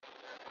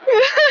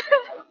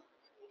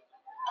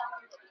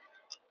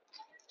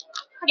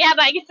Yeah,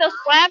 but I can still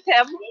slap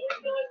him.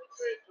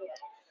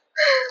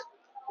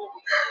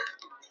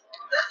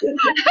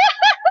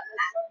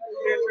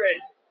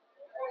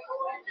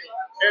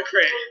 Air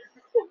trade.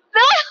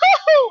 No!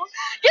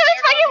 Give his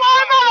fucking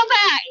water bottle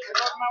back!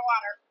 Where's my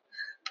water?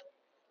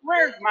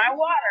 Where's my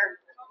water?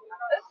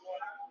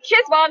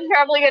 His mom's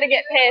probably gonna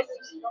get pissed.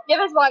 Give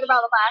his water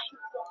bottle back.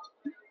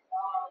 Is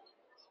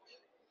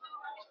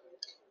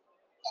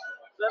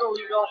that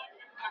illegal?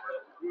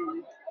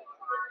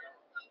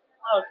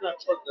 Oh, it's not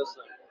put this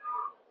thing.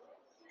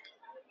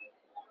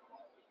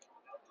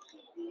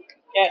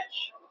 Catch.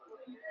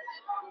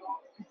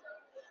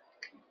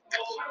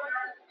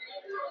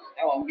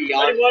 That won't be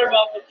on. Water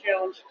bottle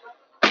challenge.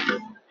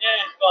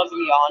 Yeah, it's going to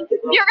be on.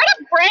 You're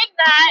gonna break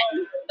that.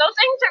 Those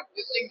things are.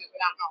 This thing does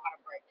not know how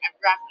to break. I've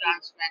dropped it on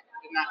cement.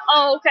 Did not.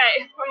 Oh,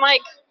 okay. I'm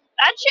like,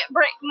 that shit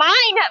break.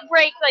 Mine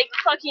break like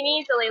fucking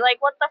easily.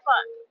 Like, what the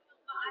fuck?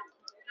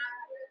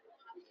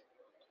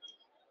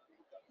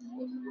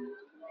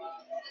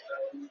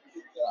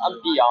 I'm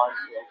beyond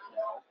it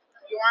now.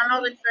 You want to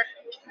know the trick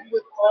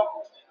with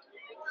Cole?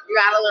 You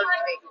gotta let him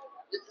take it.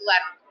 Just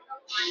let him.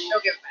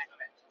 He'll give it back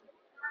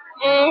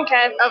eventually.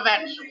 Okay.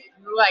 Eventually.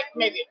 Like,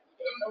 maybe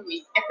a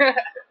week.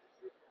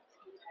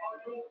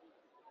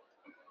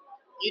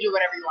 You do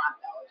whatever you want,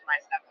 though. It's my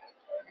stuff.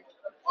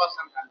 Well,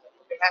 sometimes.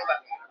 Depends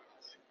on you.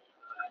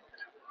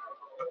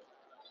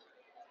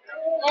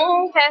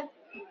 Okay.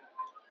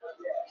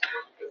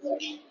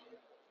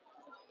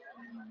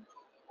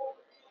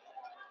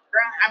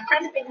 I'm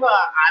trying to think of an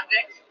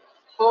object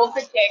Cole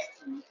could take,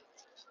 and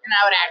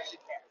I would actually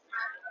care.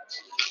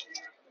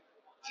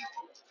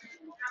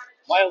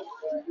 Wild.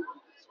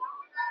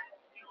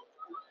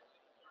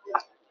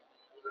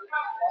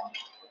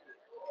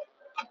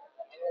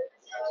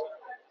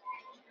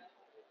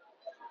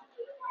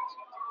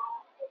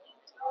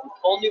 If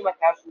only my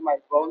capture my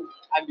phone,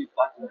 I'd be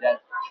fucking dead.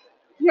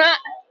 Nah.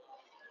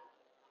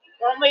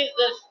 Only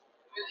this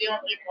is the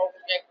only Cole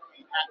could take from me,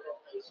 not your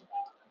face.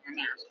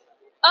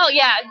 Oh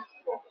yeah.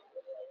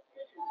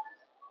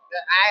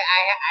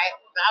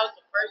 That was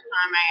the first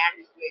time I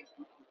actually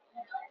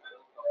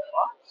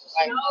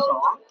like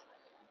saw.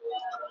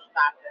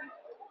 Stopped it.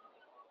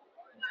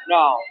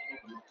 No.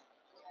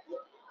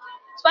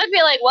 So I'd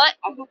be like, what?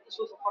 I thought this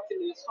was a fucking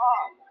new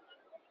song.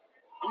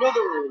 I know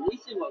they were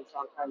releasing one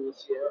sometime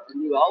this year, a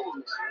new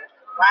album this year.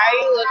 Why are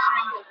you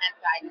listening to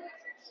hentai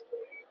music?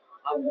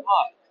 I'm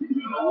not.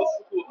 I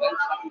listen to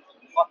hentai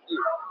music. Fuck you.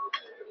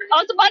 I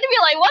was about to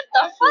be like, what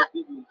the fuck?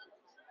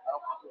 I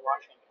don't fucking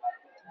watch hentai.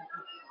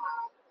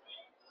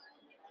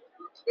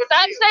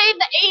 Stop saying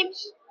the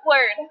H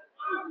word.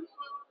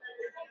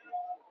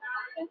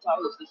 Hentai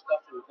is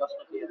disgusting, just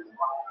like the other one.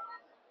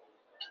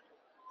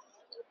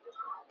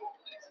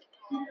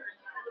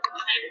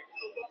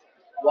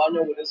 Wanna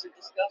know what isn't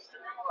disgusting?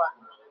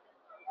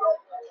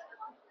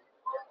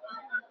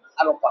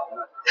 I don't fucking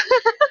know.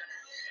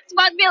 It's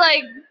about to be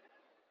like,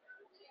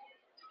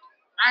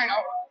 I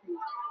know.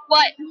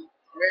 what?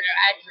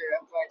 Actually,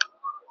 that's like.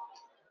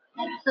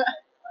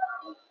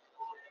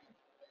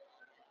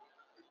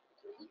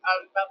 I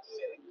was about to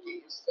say the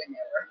cutest thing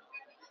ever.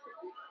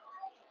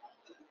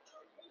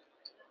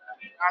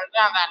 I was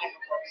not that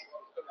important.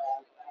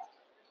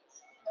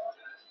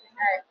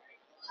 Alright.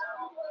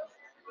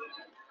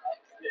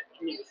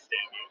 Can you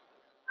stand me?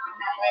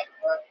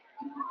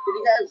 Can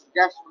you guys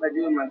guess what I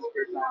do in my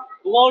spare time?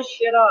 Blow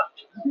shit up.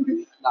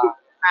 Nah.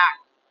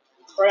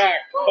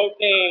 Crack,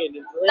 cocaine,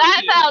 and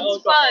That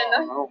sounds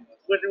fun.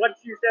 What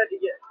you said to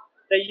get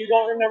that you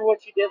don't remember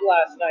what you did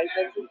last night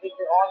makes you think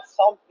you're on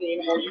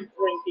something or you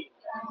drinking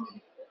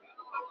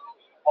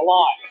a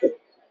lot. I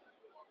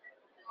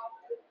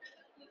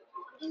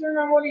don't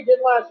remember what he did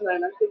last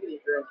night. I'm thinking he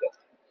drank it.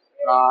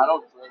 I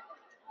don't drink.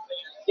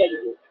 Yeah,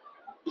 you do.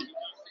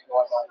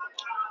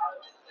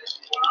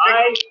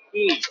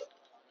 I-D.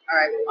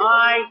 Alright.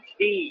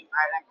 I-D.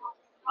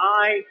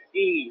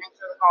 I-D. Thanks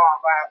for the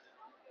call, Bob.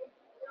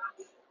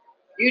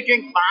 You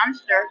drink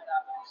Monster.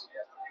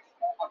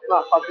 It's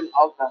not fucking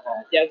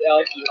alcohol. Yes,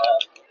 alcohol.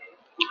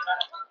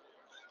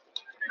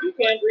 You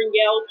can't drink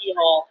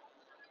alcohol.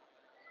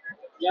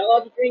 You're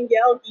allowed to drink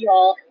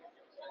alcohol.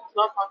 It's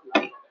not fucking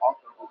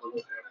alcohol.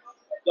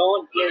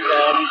 Don't drink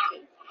alcohol.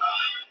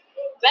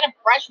 Is that a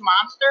fresh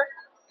Monster?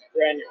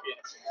 Brand new,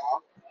 yes.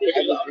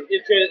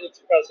 It's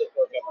impressive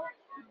for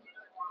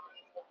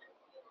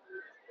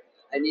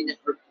I need it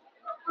for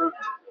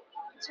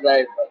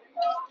today, but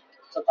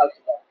sometime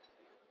today.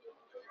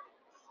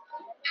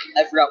 I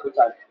forgot what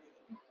time.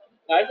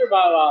 I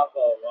forgot off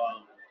of.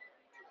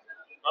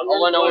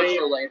 Oh, I know it's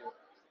still later.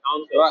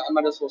 I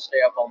might as well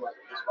stay up all night.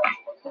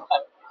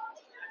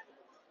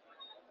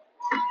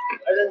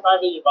 I didn't find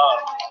any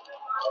bottom.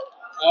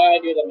 I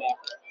do the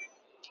math.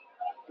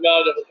 No, I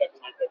double check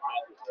my quick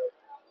math.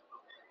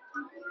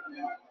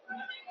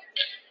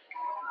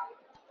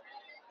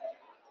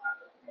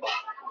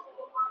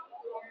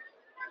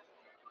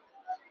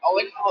 Oh,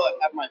 wait, I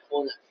have my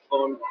phone.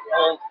 Phone.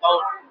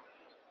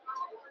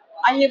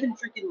 I haven't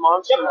drinking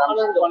Monster. Yep, I'm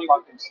still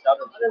fucking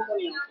stubborn.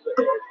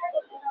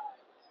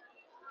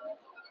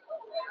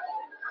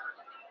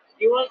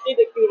 You want to see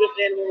the cutest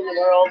animal in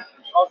the world?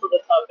 Also the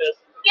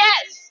toughest.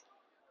 Yes.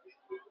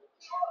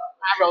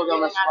 Show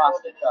them a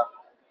swastika.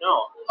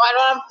 No. Why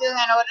don't I'm feeling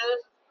I know what it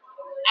is?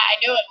 I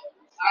knew it.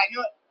 I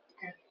knew it.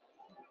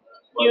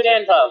 Cute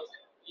and tough.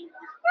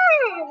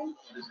 Hmm.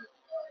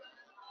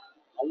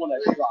 I want to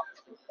drop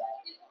this guy.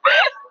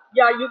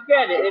 Yeah, you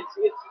get it. It's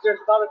there's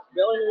about a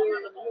billion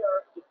of them in the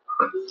earth.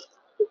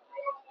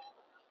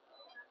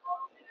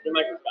 They're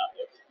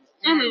microscopic.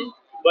 Mm-hmm.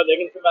 But they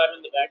can survive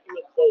in the vacuum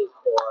of space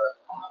for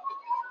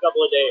a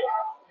couple of days.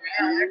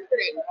 Yeah, that's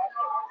pretty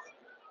impressive.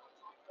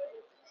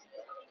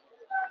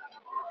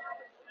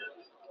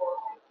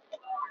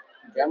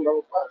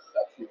 Jumbo plus,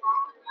 that's it.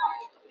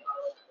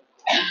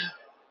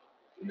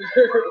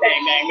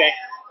 Bang, bang, bang.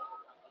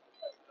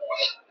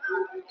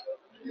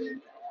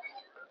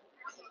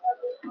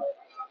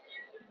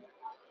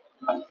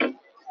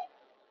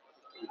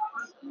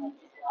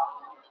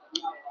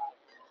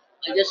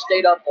 I just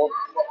stayed up.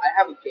 I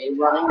have a game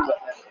running, but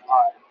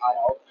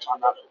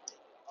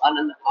on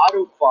an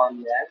auto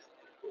farm yet.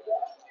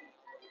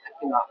 I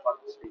cannot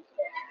fucking speak.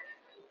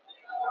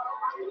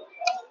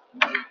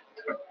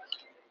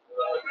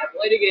 I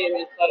played a game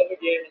inside of a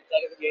game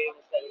inside of a game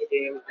inside of a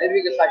game.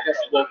 Maybe because I just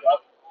woke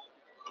up.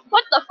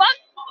 What the fuck?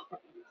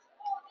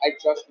 I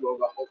just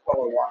woke up. That's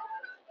probably why.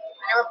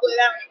 I never played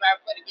that many, but I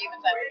played a game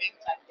inside a game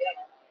inside a game.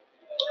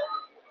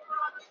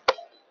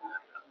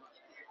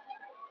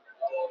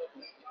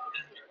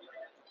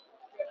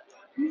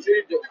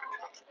 Usually,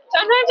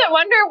 Sometimes I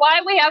wonder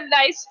why we have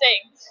nice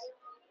things.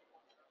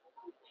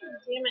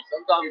 Damn it.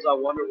 sometimes I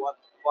wonder what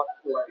the fuck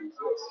do I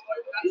exist.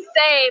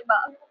 Same.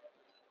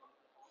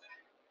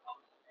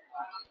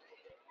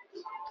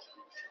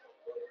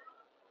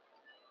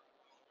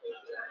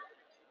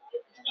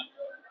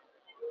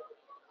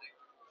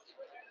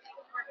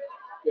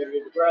 You have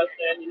your breath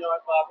and you know I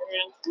clap your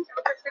hands.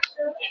 That's just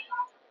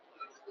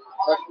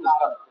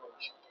kind of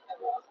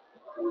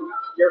cool.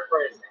 Your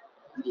friend.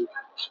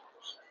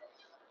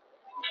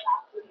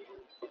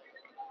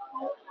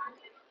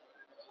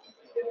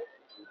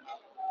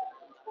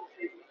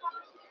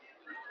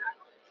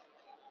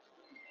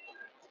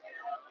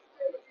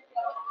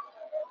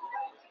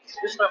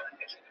 Just not.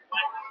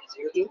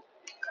 Is it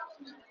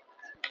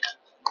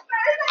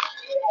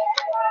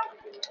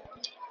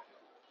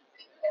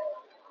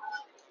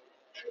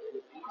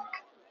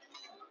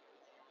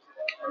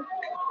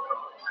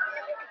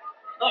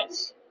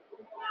Nice.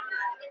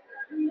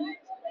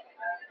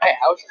 Hey,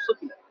 how's your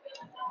looking?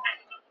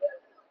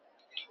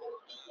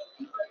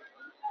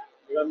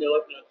 You're gonna be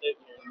looking at it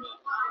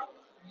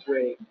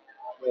here.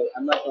 Wait,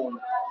 I'm not going.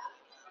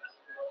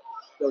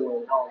 Still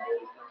going home,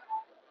 baby.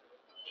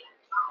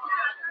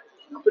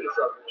 I'm pretty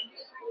sure.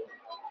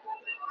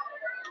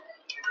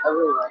 I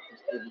really like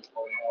this baby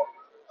going home.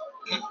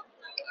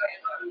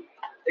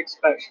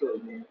 Especially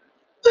me.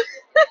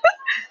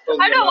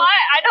 I know why.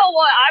 I know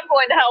what I'm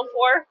going to hell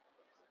for.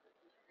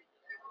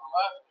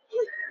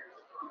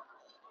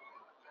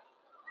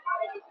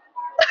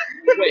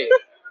 Wait.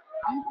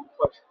 I have a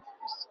question.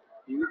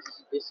 Do you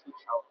basically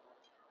child?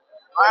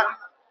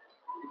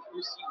 If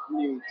you see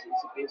nudes,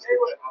 it's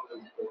basically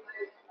child.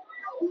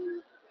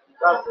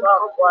 That's not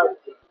quite.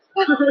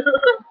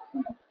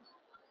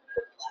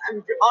 I'm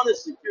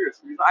honestly curious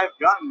because I've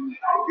gotten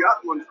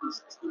one from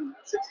 16.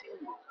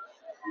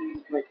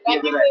 Like the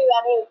other day. That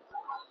is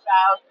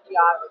child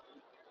pornography.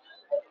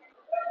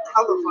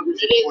 How the fuck is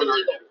It is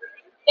illegal.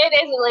 It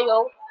is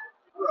illegal.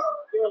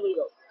 You're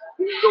illegal.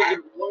 Let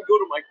me go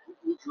to my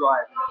Google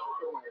Drive and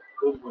show my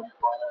Google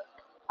file.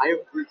 I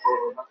have 3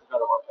 photos. I forgot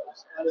about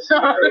those. I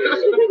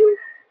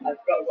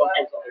forgot about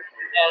those.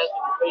 And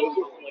your face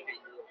is like a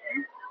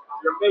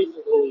your face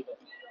is illegal.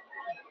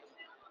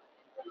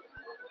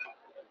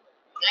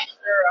 Thanks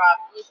for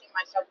boosting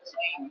my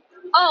self-esteem.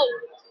 Oh,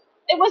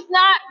 it was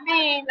not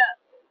being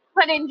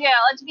put in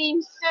jail. It's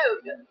being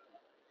sued.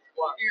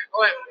 What? You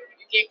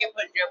can't get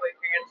put in jail, but you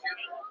can get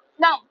sued.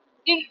 No,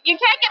 you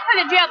can't get put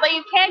in jail, but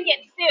you can get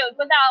sued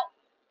without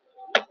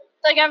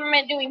the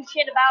government doing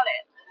shit about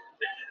it.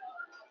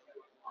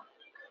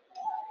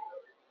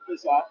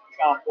 This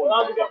child porn.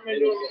 Well, the government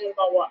doing shit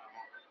about what?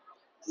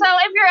 So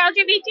if you're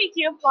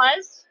LGBTQ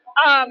plus,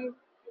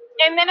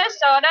 in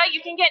Minnesota,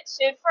 you can get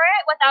sued for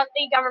it without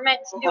the government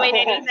doing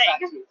anything. That's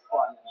actually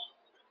funny.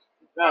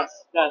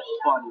 That's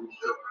funny.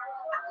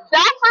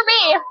 Not for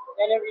me.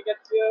 And if you get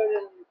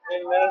sued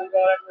in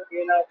Minnesota for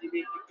being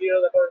LGBTQ,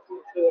 the person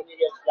who's suing you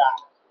gets shot.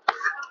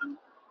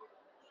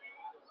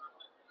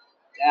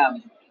 Damn,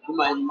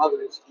 my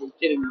mother is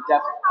kidding me.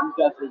 I'm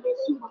definitely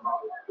gonna sue my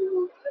mother.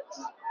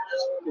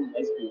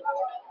 Lesbian.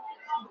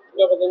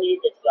 Yeah, but then you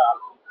get shot.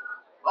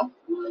 What?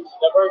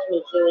 The person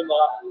who's suing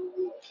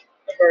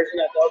the person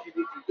that's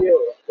LGBTQ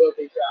will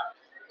be shot.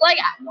 Like,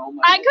 No,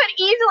 my I could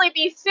easily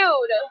be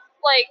sued.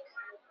 Like,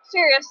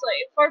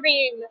 seriously, for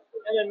being.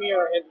 And then me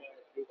or him will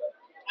do that.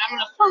 I'm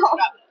gonna search it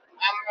up.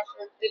 I'm gonna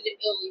search, is it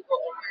illegal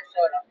in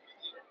Minnesota?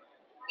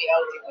 The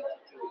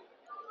LGBT.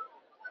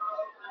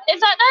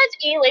 It's not that it's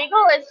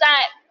illegal, it's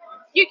that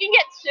you can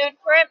get sued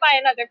for it by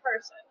another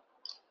person.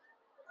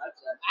 That's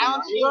I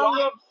don't see You don't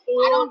why. get sued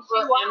I don't for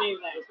see why.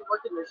 anything. Does it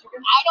work in Michigan?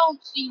 I don't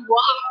see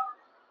why.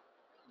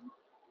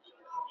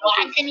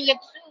 Why can you get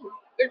sued?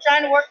 They're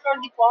trying to work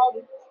towards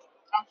equality.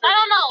 I'm I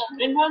don't know.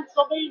 In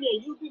Pennsylvania,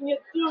 you can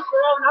get sued for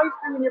having ice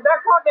cream in your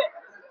back pocket.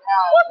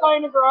 sure. What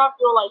vinegar off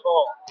to a light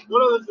bulb?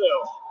 What are the two?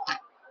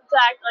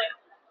 Exactly.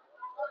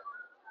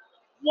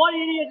 What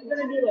idiot's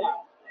gonna do that?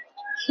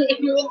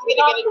 Who's gonna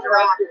get a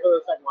giraffe? For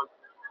the second one.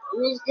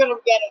 Who's gonna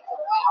get a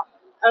giraffe?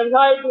 And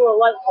tied to a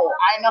light bulb.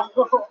 I know.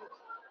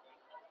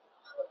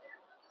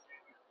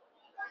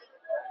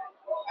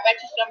 I bet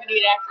you somebody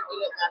would actually do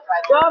it. That's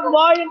right. Stop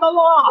lying the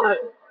law.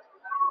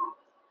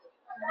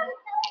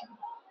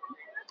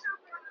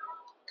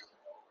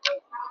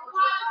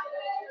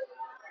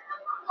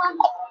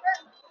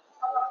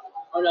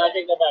 Oh no, I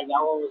take that back. That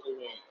one was in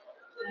me.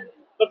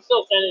 But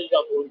still, send it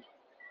up.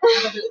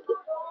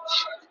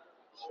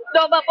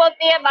 No, but both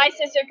me and my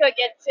sister could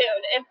get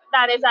sued if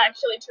that is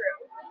actually true.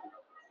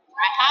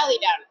 I highly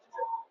doubt it's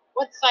true.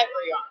 What site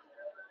were you on?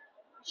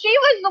 She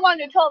was the one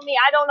who told me.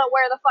 I don't know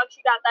where the fuck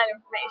she got that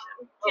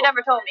information. She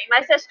never told me.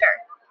 My sister.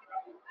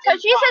 Because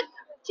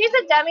she's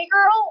a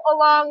demigirl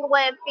along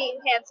with being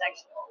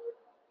pansexual.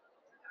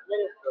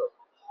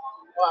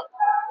 What?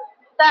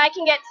 That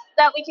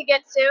we could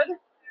get sued?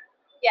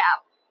 Yeah.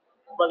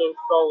 But it's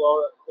so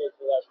low that it's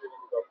actually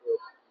going to go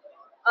through.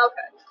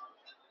 Okay.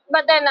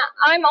 But then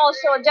I'm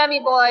also a demi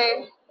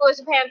boy who is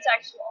a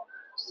pansexual.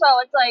 So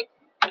it's like,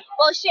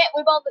 well shit,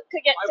 we both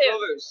could get My sued.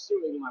 brother is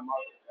suing my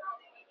mother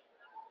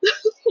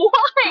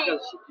Why?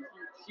 because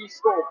she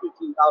stole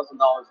 $15,000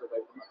 away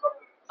from my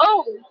brother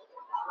Oh.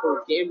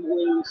 for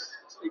gambling,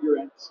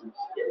 cigarettes, and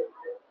shit.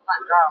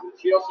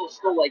 She also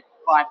stole like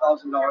 $5,000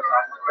 off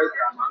my great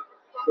grandma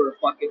for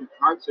fucking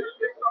concert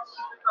tickets.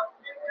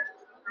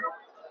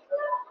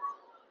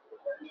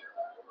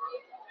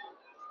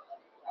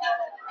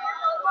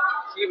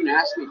 She even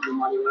asked me for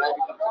money when I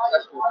become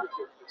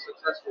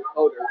successful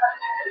coder.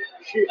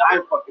 I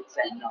fucking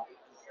said no.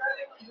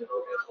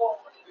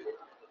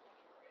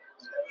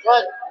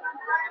 Good.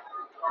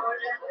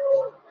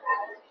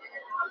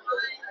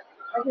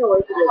 I can't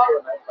wait to get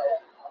into a night fight.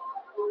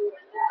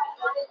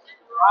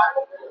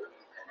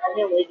 I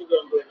can't wait to get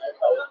into a night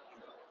fight.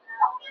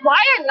 Why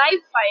a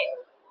knife fight?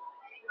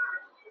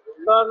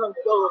 Because I'm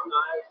filled with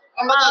knives.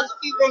 Unless if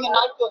you bring a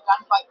knife to a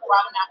gunfight, you're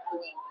probably not gonna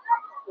win.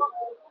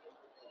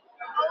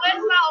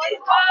 Let's go.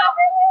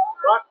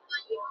 What?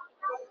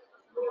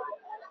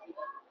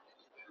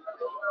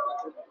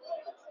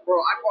 Bro,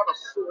 I brought a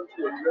sword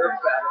to a Nerf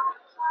battle.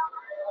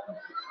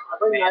 I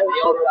bring knives They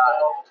to all the died.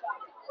 battle.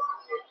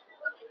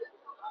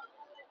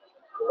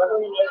 I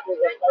bring knives to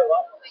the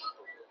battle.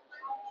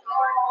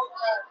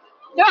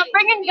 No,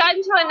 bringing gun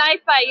to a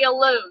knife fight, you'll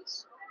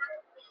lose.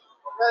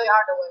 Really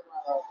hard to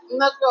win.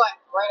 Let's go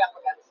right up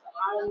against them.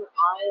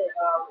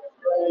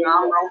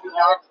 Now I'm roaming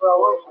down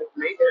thrower with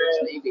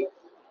Matrix, maybe.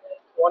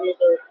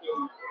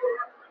 2013.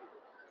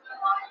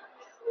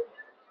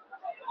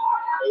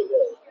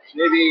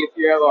 Maybe if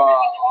you have a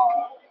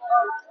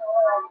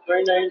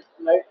Very nice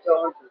knife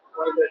throwing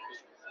for 2013.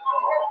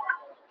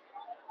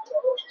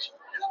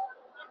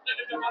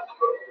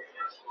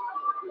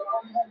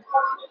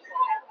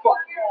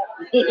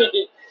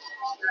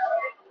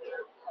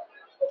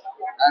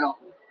 I don't.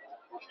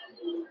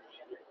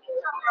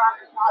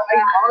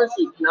 I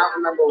honestly cannot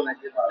remember when I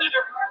did that.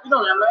 You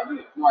don't have that, do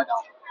you? No, I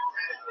don't.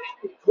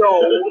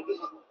 No.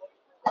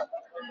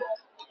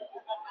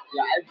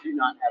 Yeah, I do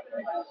not have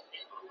it.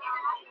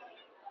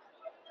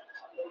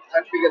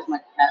 That's because my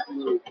cat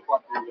really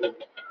fucking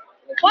moved.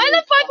 Why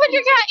the fuck would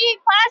your cat eat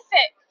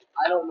plastic?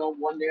 I don't know.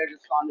 One day I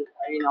just found it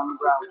laying on the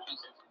ground.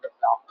 Jesus,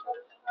 ripped out.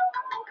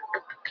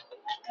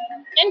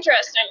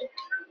 Interesting.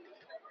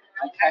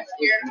 My cat's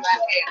Here's my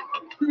hand.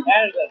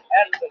 Edison.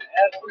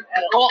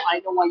 Oh, I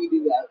know why you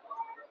do that.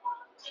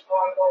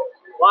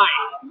 Why?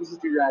 This is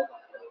too bad.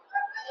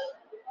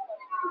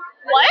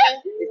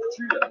 What? It's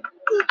true.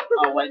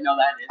 Oh wait, no,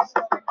 that is.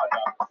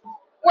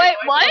 Wait,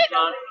 what?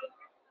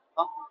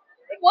 Huh?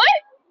 What?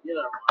 Yeah.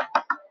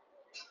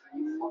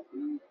 What?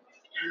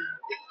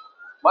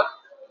 What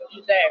did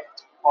you say?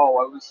 Oh,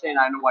 I was saying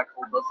I know why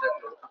Cole does that.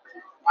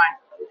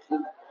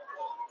 Fine.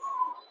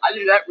 I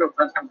do that real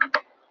fast.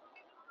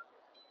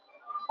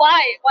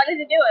 Why? Why did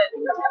you do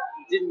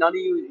it? Did none of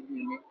you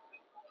hear me?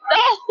 No.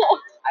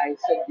 I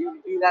said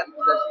you do that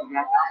because that's what you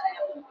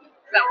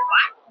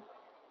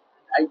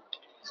I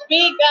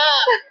Speak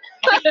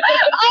up.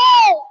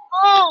 Oh!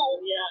 Oh!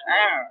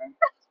 Yeah.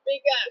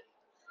 Speak up.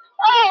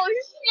 Oh,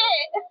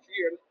 shit!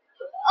 feared.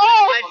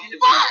 Oh, Why'd you do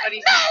fuck!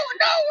 somebody- No,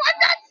 no, I'm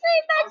not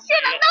saying that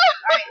shit! No!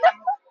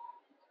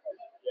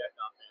 Yeah,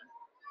 no, man.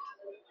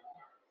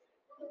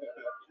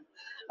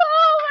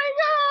 Oh my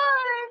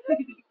god!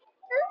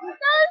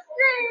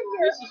 Disgusting!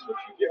 This is what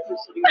you get for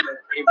sitting at a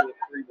table with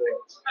 3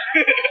 boys.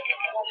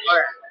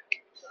 Alright.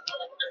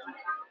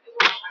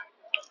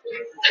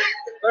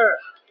 Sir.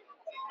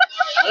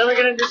 What are we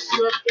gonna do to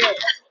you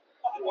upstairs?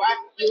 What?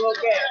 You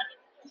okay?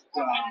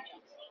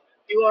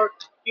 You are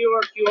you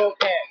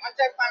okay? Once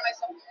I find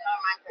myself in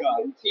my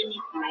God, see me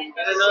through. And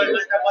another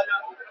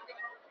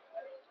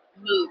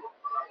Mood.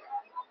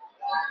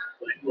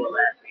 What will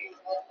that be?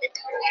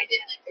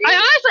 I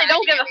honestly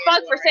don't give a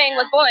fuck for saying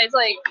with boys.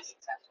 Like,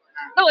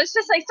 no, it's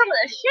just like some of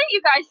the shit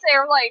you guys say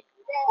are like,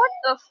 what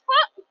the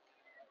fuck?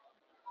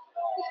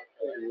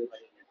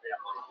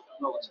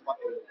 No, it's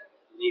fucking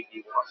leave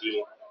you for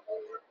you.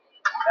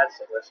 That's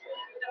the worst thing.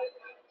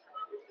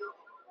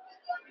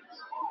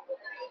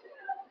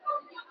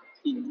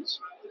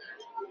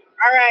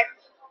 Alright.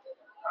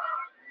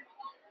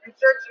 I'm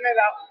searching it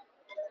out.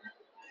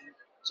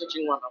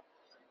 Searching one up.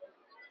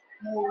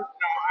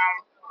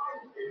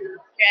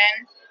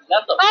 Ken,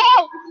 That's the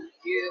Oh!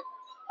 you.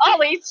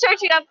 Oh, he's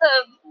searching up the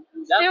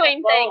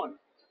doing thing.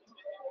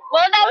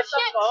 Well, no That's the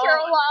shit, phone.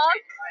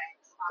 Sherlock.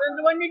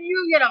 Then when did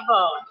you get a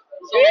phone?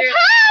 You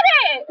had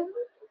it!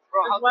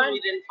 Bro, how come we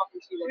didn't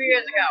fucking see that? 2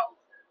 years ago.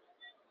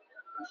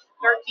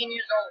 13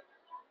 years old.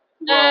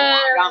 Well,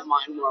 I got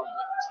mine when I was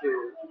like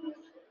 2.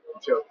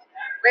 Joke.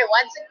 Wait,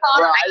 what's it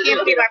called? Bro, I can't didn't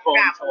believe get I a phone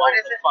forgot. till What I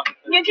is was it? fucking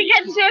You can 13.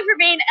 get sued for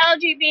being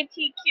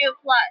LGBTQ+.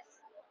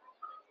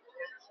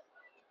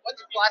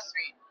 What's plus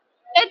mean?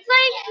 It's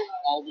like,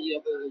 All the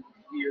other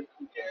weird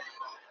people.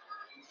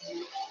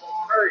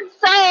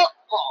 so,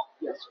 Oh,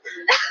 yes.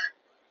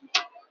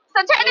 so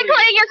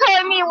technically you're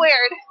calling me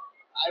weird.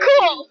 I don't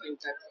Cool. even think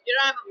that's You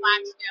don't have a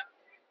black skin.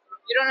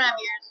 You don't have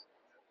ears.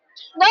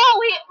 No,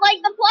 we, like,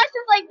 the plus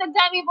is like the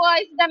demi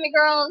boys, demi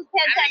girls,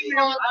 I don't even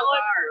know pansexuals. what those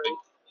are.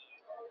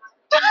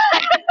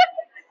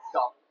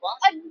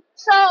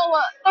 So,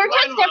 they're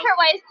just different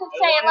ways to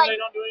say, like, They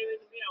don't do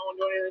anything to me. I won't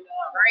do anything to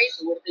them. Right? So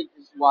what if they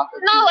just walk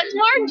up no, it's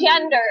more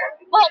gender.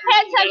 Well,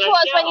 pansexual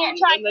is when you're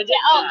trying to get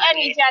out Yeah.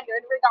 any gender,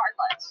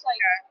 regardless. Like,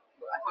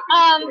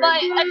 but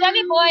a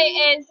demi boy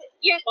is,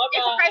 it's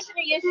a person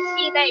who uses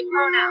he, they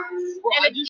pronouns. Bro, And I it's just